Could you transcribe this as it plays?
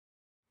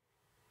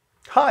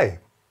Hi,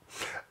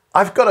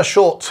 I've got a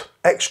short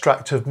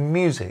extract of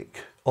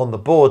music on the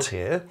board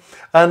here,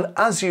 and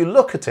as you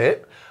look at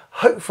it,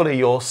 hopefully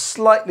you're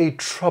slightly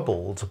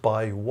troubled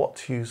by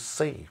what you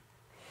see.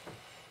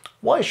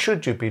 Why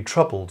should you be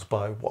troubled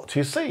by what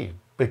you see?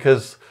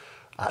 Because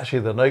actually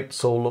the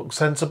notes all look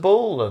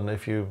sensible, and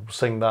if you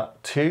sing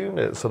that tune,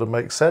 it sort of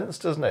makes sense,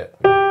 doesn't it?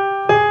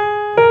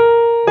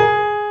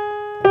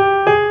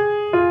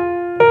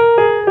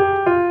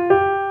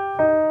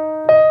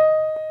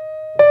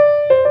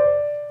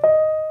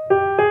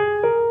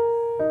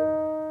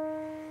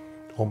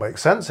 All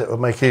makes sense. It would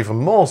make even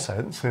more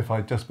sense if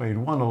I just made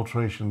one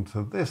alteration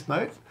to this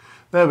note.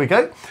 There we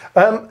go.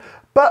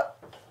 But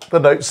the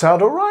notes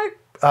sound all right.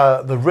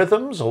 The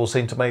rhythms all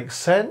seem to make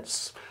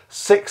sense.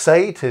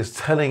 6/8 is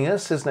telling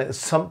us, isn't it,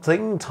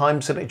 something.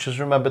 Time signatures,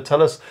 remember,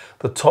 tell us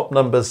the top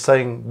numbers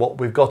saying what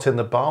we've got in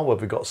the bar,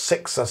 whether we've got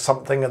 6 or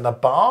something in the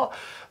bar.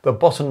 The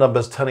bottom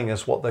numbers telling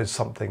us what those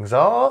somethings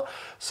are.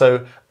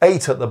 So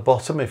 8 at the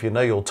bottom, if you know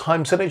your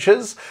time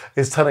signatures,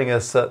 is telling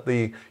us that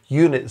the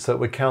units that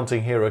we're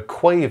counting here are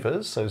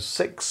quavers, so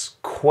 6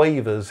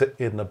 quavers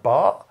in the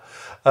bar.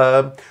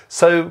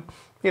 So,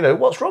 you know,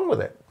 what's wrong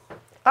with it?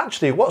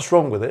 Actually, what's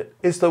wrong with it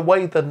is the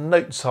way the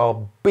notes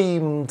are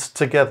beamed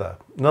together.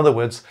 In other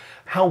words,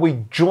 how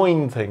we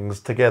join things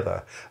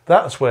together.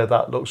 That's where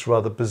that looks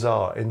rather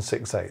bizarre in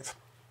 6/8.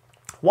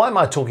 Why am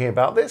I talking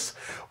about this?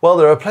 Well,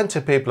 there are plenty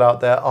of people out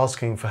there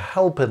asking for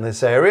help in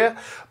this area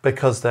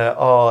because there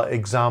are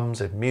exams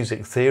in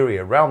music theory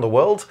around the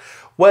world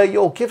where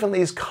you're given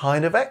these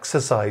kind of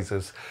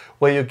exercises,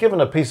 where you're given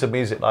a piece of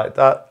music like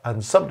that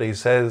and somebody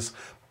says,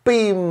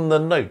 beam the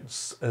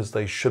notes as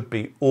they should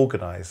be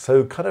organised.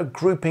 So kind of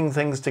grouping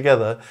things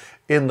together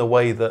in the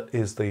way that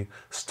is the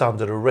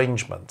standard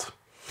arrangement.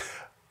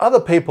 Other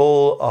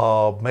people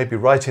are maybe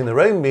writing their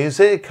own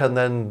music and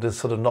then just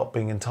sort of not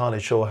being entirely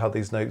sure how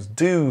these notes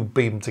do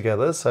beam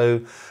together.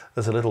 So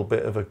there's a little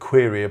bit of a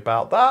query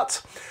about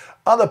that.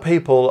 Other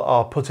people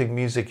are putting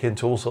music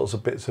into all sorts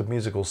of bits of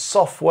musical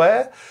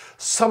software,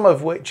 some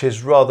of which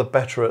is rather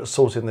better at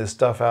sorting this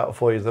stuff out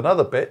for you than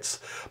other bits.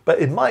 But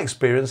in my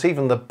experience,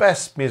 even the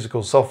best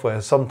musical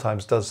software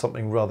sometimes does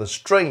something rather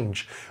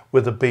strange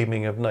with the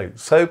beaming of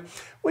notes. So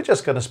we're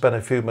just going to spend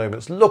a few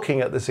moments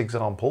looking at this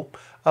example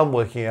and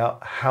working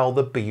out how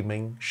the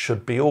beaming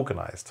should be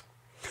organised.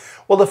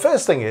 Well, the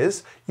first thing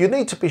is you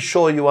need to be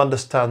sure you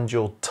understand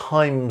your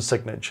time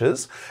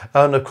signatures.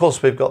 And of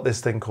course, we've got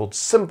this thing called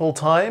simple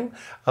time,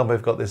 and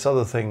we've got this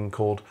other thing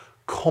called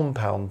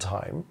compound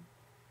time.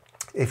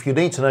 If you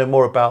need to know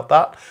more about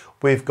that,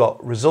 we've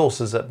got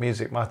resources at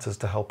Music Matters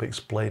to help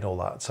explain all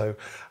that. So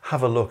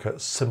have a look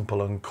at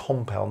simple and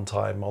compound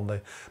time on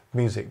the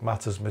Music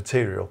Matters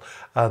material,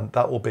 and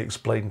that will be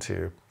explained to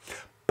you.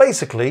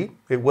 Basically,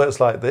 it works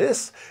like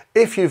this.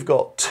 If you've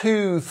got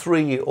 2,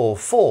 3 or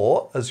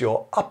 4 as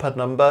your upper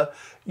number,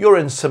 you're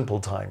in simple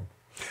time.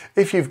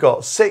 If you've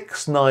got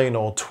 6, 9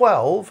 or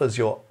 12 as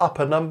your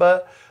upper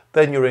number,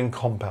 then you're in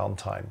compound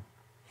time.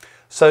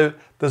 So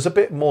there's a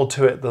bit more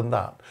to it than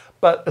that.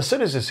 But as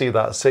soon as you see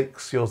that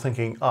 6, you're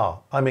thinking,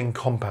 I'm in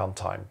compound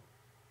time.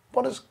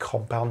 What does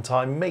compound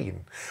time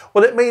mean?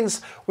 Well, it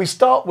means we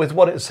start with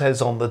what it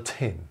says on the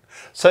tin.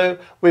 So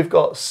we've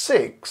got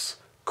 6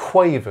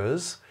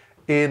 quavers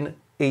in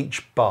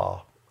each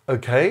bar,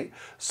 okay?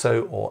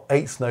 So, or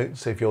 8th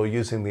notes if you're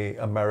using the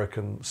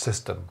American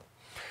system.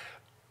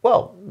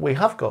 Well, we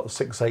have got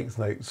 6 8th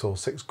notes or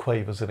 6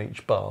 quavers in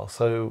each bar,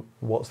 so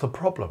what's the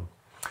problem?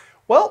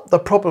 Well, the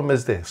problem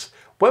is this.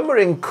 When we're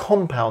in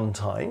compound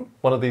time,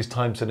 one of these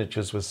time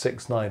signatures was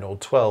 6, 9 or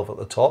 12 at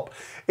the top,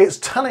 it's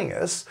telling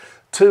us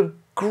to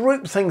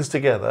group things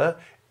together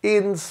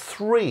in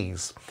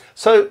 3s.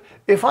 So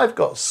if I've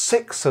got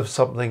 6 of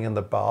something in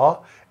the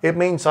bar, it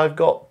means I've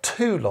got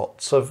 2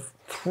 lots of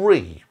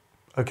 3.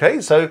 Okay,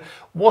 so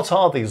what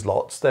are these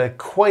lots? They're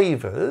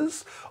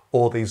quavers,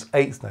 or these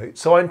 8th notes.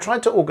 So I'm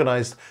trying to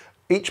organise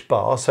each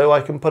bar so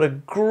I can put a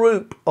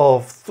group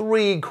of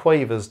 3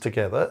 quavers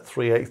together,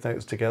 3 8th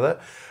notes together,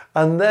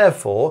 and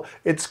therefore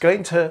it's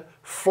going to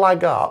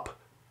flag up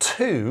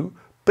 2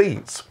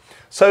 beats.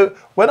 So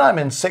when I'm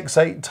in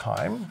 6/8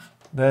 time,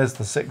 there's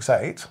the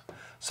 6/8.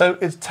 So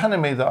it's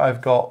telling me that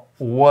I've got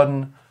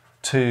 1,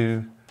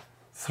 2,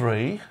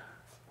 3,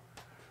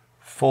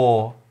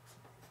 4,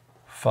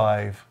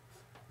 5,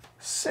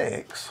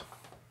 6.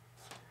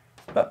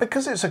 But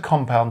because it's a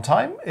compound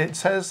time, it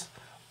says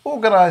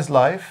organise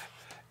life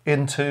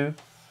into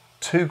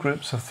 2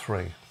 groups of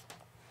 3.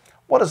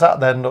 What does that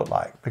then look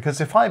like? Because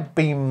if I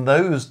beam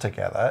those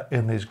together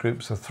in these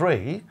groups of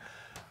 3,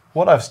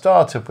 what I've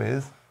started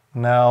with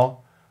now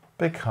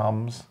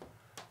becomes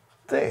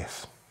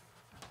this.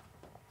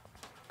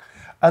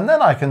 And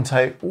then I can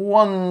take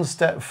one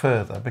step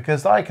further,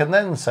 because I can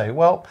then say,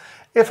 well,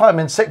 if I'm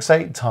in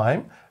 6/8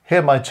 time, here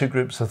are my 2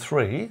 groups of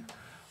 3.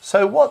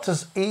 So what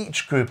does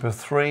each group of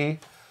 3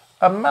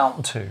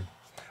 amount to?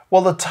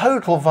 Well, the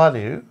total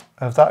value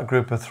of that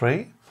group of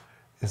 3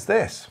 is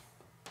this.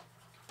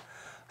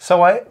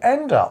 So I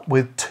end up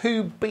with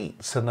 2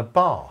 beats in the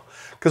bar.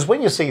 Because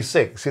when you see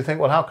 6, you think,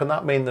 well, how can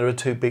that mean there are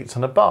 2 beats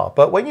in a bar?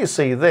 But when you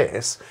see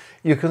this,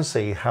 you can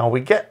see how we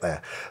get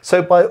there.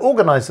 So by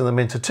organising them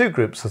into 2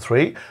 groups of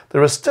 3,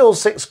 there are still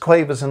 6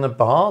 quavers in the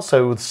bar,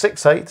 so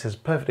 6/8 is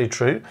perfectly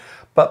true.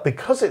 But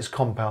because it's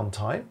compound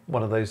time,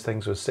 one of those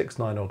things with 6,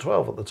 9 or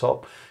 12 at the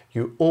top,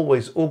 you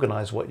always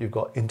organise what you've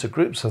got into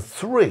groups of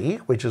 3,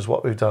 which is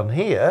what we've done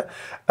here.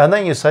 And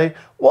then you say,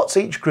 what's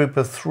each group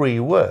of 3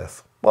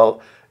 worth? Well,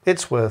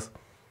 it's worth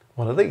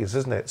one of these,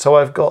 isn't it? So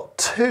I've got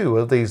 2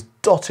 of these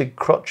dotted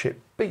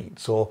crotchet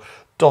beats or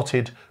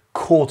dotted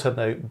quarter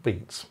note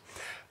beats.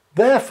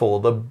 Therefore,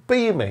 the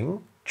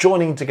beaming,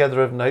 joining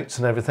together of notes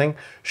and everything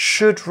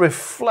should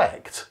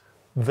reflect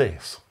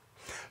this.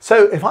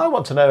 So if I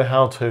want to know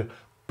how to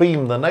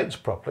beam the notes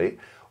properly,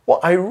 what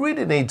I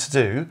really need to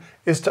do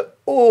is to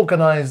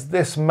organise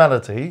this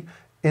melody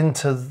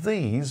into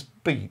these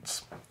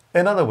beats.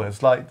 In other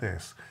words, like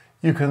this.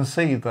 You can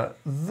see that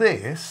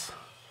this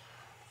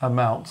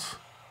amounts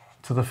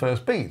to the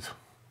first beat.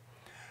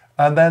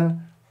 And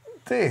then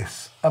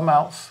this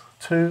amounts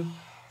to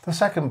the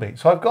second beat.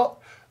 So I've got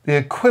the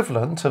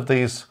equivalent of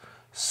these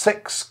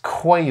 6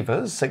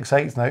 quavers,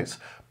 6/8 notes,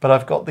 but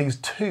I've got these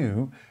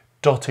 2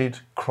 dotted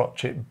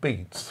crotchet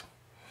beats.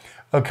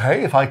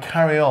 Okay, if I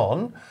carry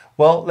on,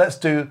 well, let's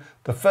do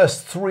the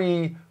first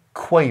 3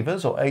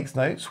 quavers or 8th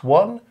notes.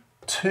 1,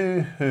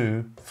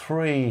 2,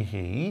 3,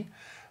 he.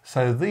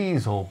 So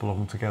these all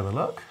belong together,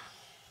 look.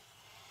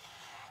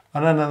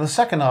 And then in the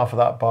second half of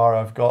that bar,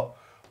 I've got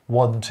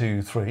 1,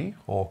 2, 3,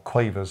 or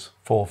quavers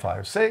 4,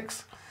 5,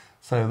 6.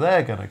 So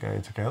they're going to go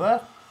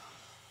together.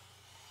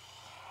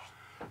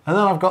 And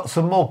then I've got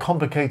some more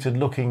complicated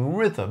looking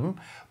rhythm.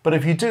 But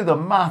if you do the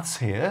maths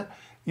here,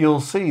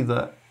 you'll see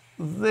that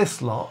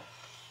this lot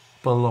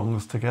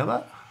belongs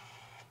together.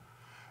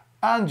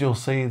 And you'll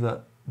see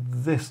that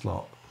this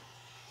lot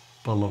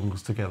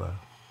belongs together.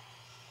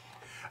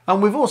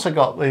 And we've also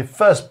got the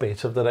first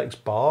beat of the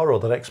next bar or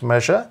the next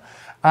measure.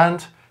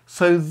 And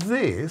so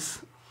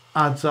this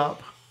adds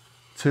up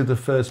to the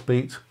first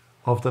beat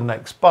of the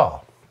next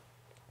bar.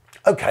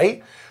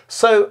 Okay,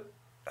 so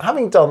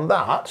having done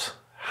that,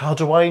 how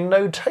do I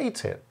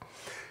notate it?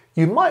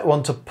 You might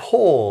want to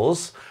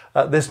pause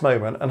at this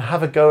moment and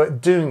have a go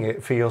at doing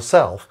it for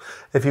yourself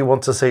if you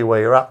want to see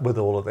where you're at with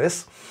all of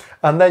this.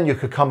 And then you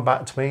could come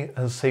back to me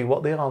and see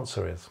what the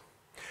answer is.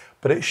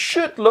 But it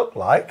should look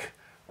like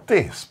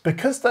this.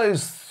 Because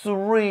those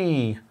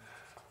 3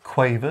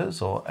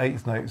 quavers or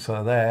 8th notes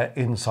are there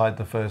inside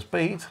the first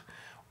beat,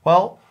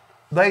 well,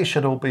 they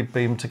should all be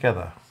beamed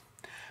together.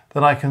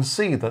 Then I can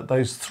see that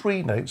those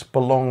 3 notes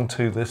belong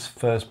to this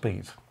first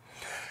beat.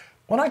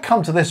 When I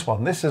come to this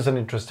one, this is an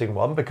interesting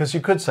one because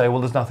you could say, well,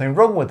 there's nothing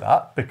wrong with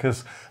that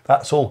because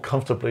that's all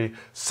comfortably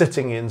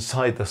sitting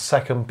inside the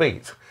second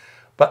beat.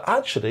 But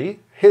actually,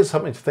 here's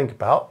something to think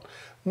about.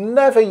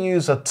 Never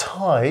use a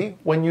tie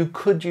when you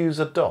could use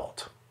a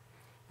dot.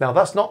 Now,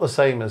 that's not the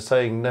same as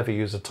saying never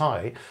use a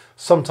tie.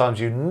 Sometimes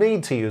you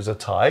need to use a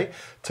tie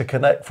to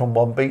connect from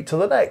one beat to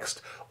the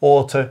next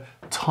or to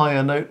tie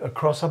a note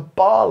across a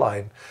bar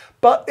line.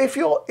 But if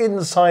you're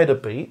inside a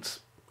beat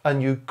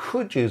and you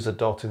could use a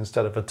dot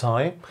instead of a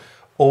tie,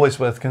 always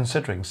worth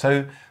considering.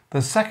 So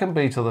the second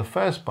beat of the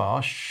first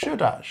bar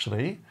should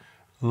actually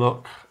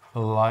look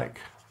like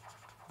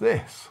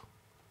this.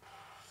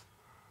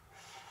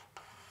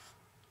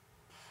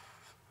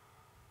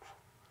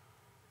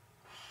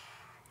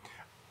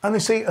 And you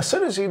see, as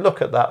soon as you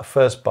look at that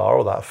first bar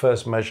or that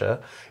first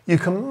measure, you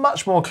can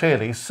much more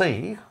clearly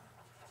see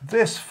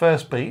this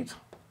first beat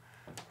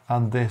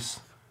and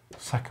this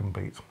second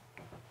beat.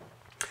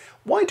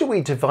 Why do we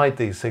divide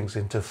these things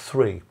into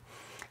 3?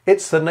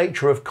 It's the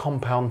nature of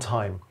compound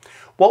time.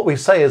 What we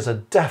say as a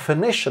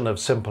definition of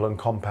simple and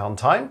compound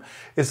time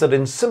is that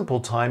in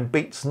simple time,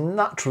 beats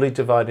naturally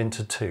divide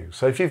into 2.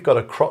 So if you've got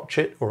a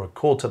crotchet or a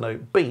quarter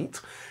note beat,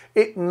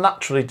 it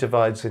naturally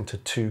divides into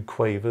 2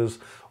 quavers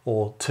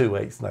or 2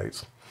 8th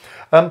notes.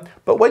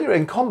 But when you're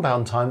in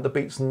compound time, the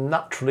beats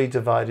naturally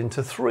divide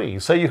into 3.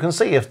 So you can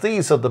see if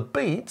these are the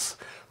beats,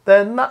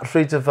 they're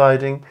naturally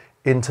dividing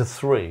into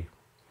 3.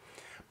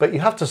 But you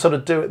have to sort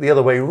of do it the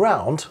other way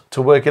round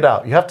to work it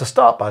out. You have to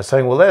start by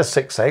saying, well, there's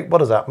 6, 8. What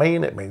does that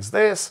mean? It means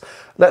this.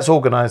 Let's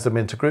organise them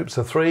into groups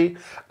of 3.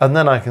 And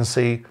then I can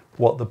see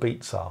what the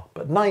beats are.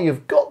 But now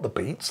you've got the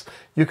beats,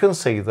 you can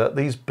see that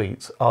these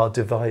beats are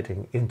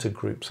dividing into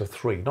groups of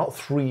 3. Not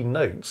 3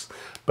 notes,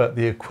 but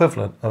the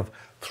equivalent of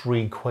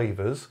 3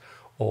 quavers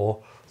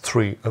or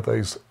 3 of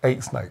those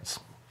 8th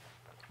notes.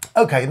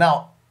 Okay,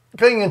 now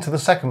going into the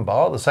second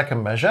bar, the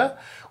second measure,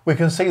 we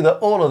can see that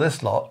all of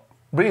this lot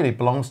really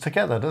belongs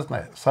together, doesn't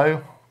it?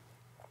 So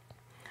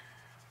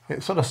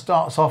it sort of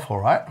starts off all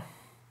right,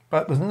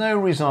 but there's no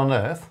reason on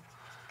earth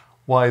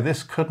why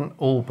this couldn't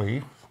all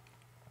be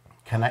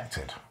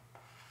connected.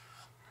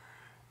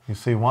 You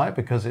see why?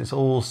 Because it's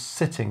all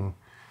sitting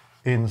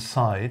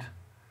inside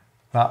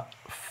that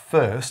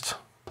first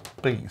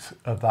beat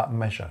of that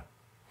measure.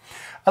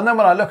 And then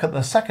when I look at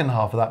the second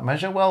half of that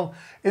measure, well,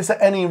 is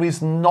there any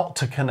reason not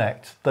to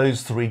connect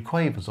those 3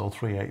 quavers or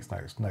 3 8th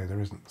notes? No,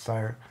 there isn't.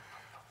 So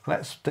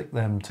let's stick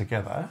them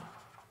together.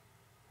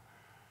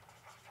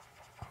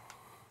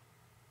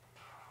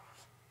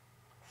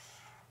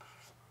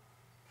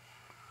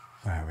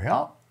 There we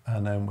are,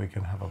 and then we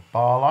can have a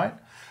bar line.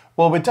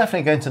 Well, we're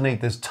definitely going to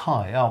need this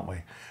tie, aren't we?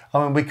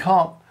 I mean, we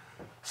can't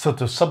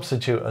sort of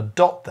substitute a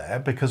dot there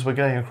because we're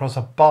going across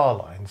a bar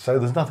line, so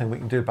there's nothing we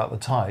can do about the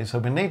tie. So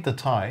we need the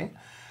tie,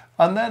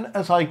 and then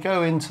as I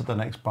go into the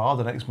next bar,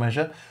 the next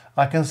measure,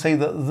 I can see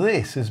that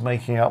this is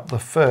making up the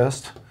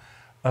first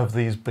of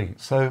these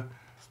beats. So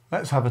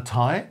let's have a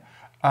tie,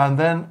 and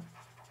then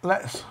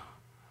let's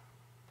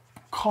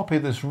copy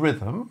this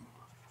rhythm,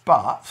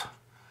 but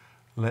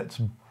let's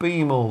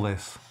beam all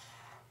this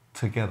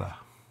together.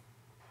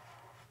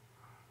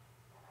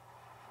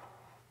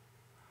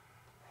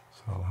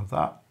 So I'll have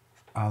that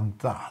and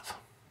that.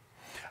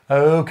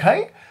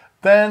 Okay,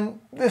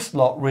 then this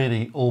lot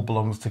really all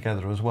belongs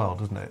together as well,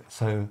 doesn't it?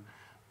 So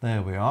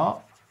there we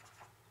are.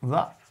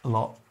 That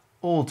lot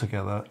all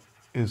together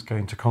is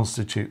going to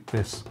constitute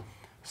this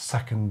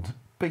second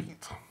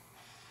beat.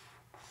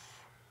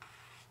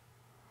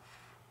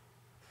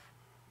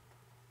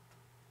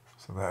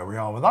 So there we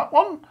are with that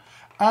one.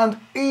 And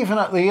even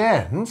at the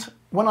end,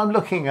 when I'm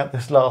looking at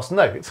this last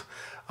note,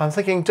 I'm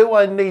thinking, do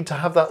I need to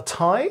have that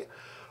tie?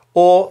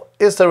 Or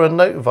is there a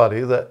note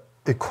value that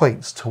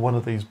equates to one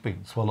of these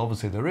beats? Well,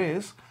 obviously there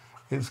is.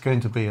 It's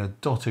going to be a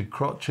dotted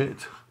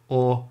crotchet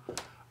or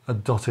a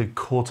dotted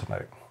quarter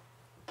note.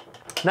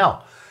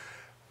 Now,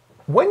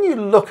 when you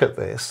look at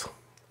this,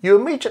 you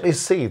immediately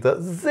see that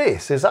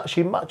this is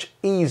actually much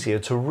easier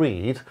to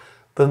read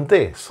than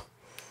this.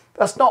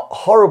 That's not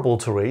horrible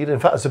to read. In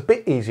fact, it's a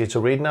bit easier to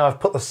read now I've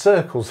put the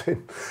circles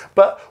in.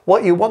 But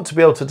what you want to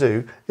be able to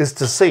do is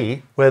to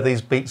see where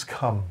these beats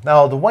come.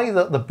 Now, the way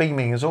that the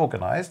beaming is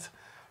organised,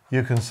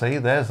 you can see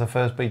there's the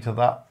first beat of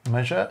that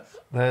measure,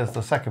 there's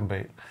the second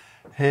beat,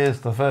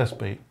 here's the first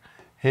beat,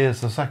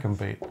 here's the second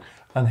beat,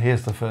 and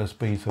here's the first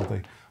beat of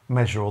the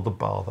measure or the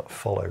bar that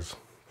follows.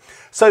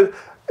 So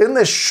in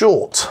this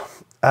short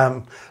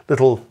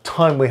little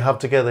time we have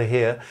together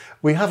here,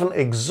 we haven't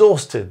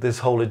exhausted this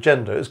whole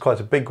agenda. It's quite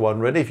a big one,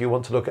 really, if you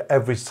want to look at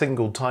every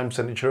single time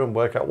signature and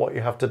work out what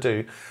you have to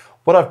do.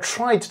 What I've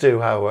tried to do,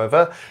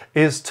 however,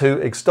 is to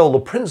extol the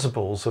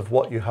principles of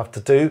what you have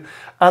to do,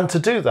 and to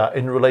do that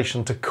in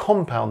relation to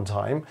compound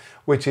time,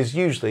 which is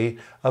usually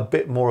a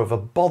bit more of a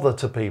bother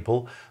to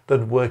people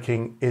than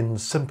working in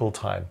simple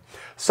time.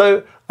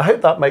 So I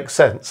hope that makes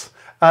sense,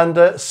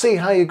 and see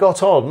how you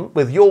got on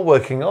with your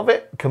working of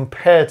it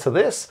compared to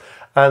this,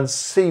 and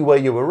see where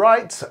you were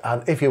right,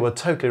 and if you were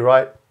totally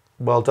right,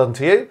 well done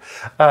to you.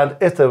 And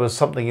if there was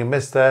something you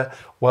missed there,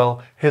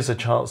 well, here's a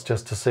chance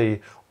just to see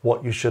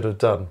what you should have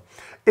done.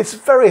 It's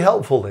very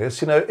helpful, this,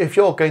 you know, if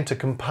you're going to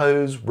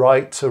compose,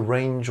 write,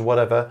 arrange,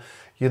 whatever,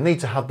 you need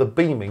to have the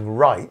beaming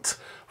right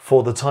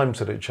for the time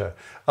signature.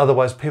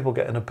 Otherwise, people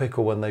get in a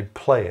pickle when they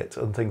play it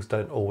and things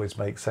don't always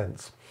make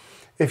sense.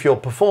 If you're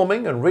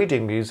performing and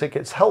reading music,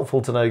 it's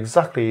helpful to know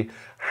exactly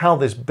how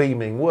this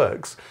beaming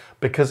works,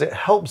 because it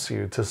helps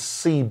you to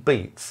see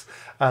beats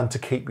and to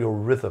keep your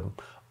rhythm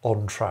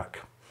on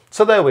track.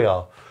 So there we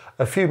are,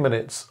 a few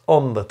minutes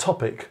on the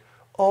topic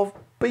of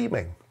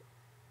beaming.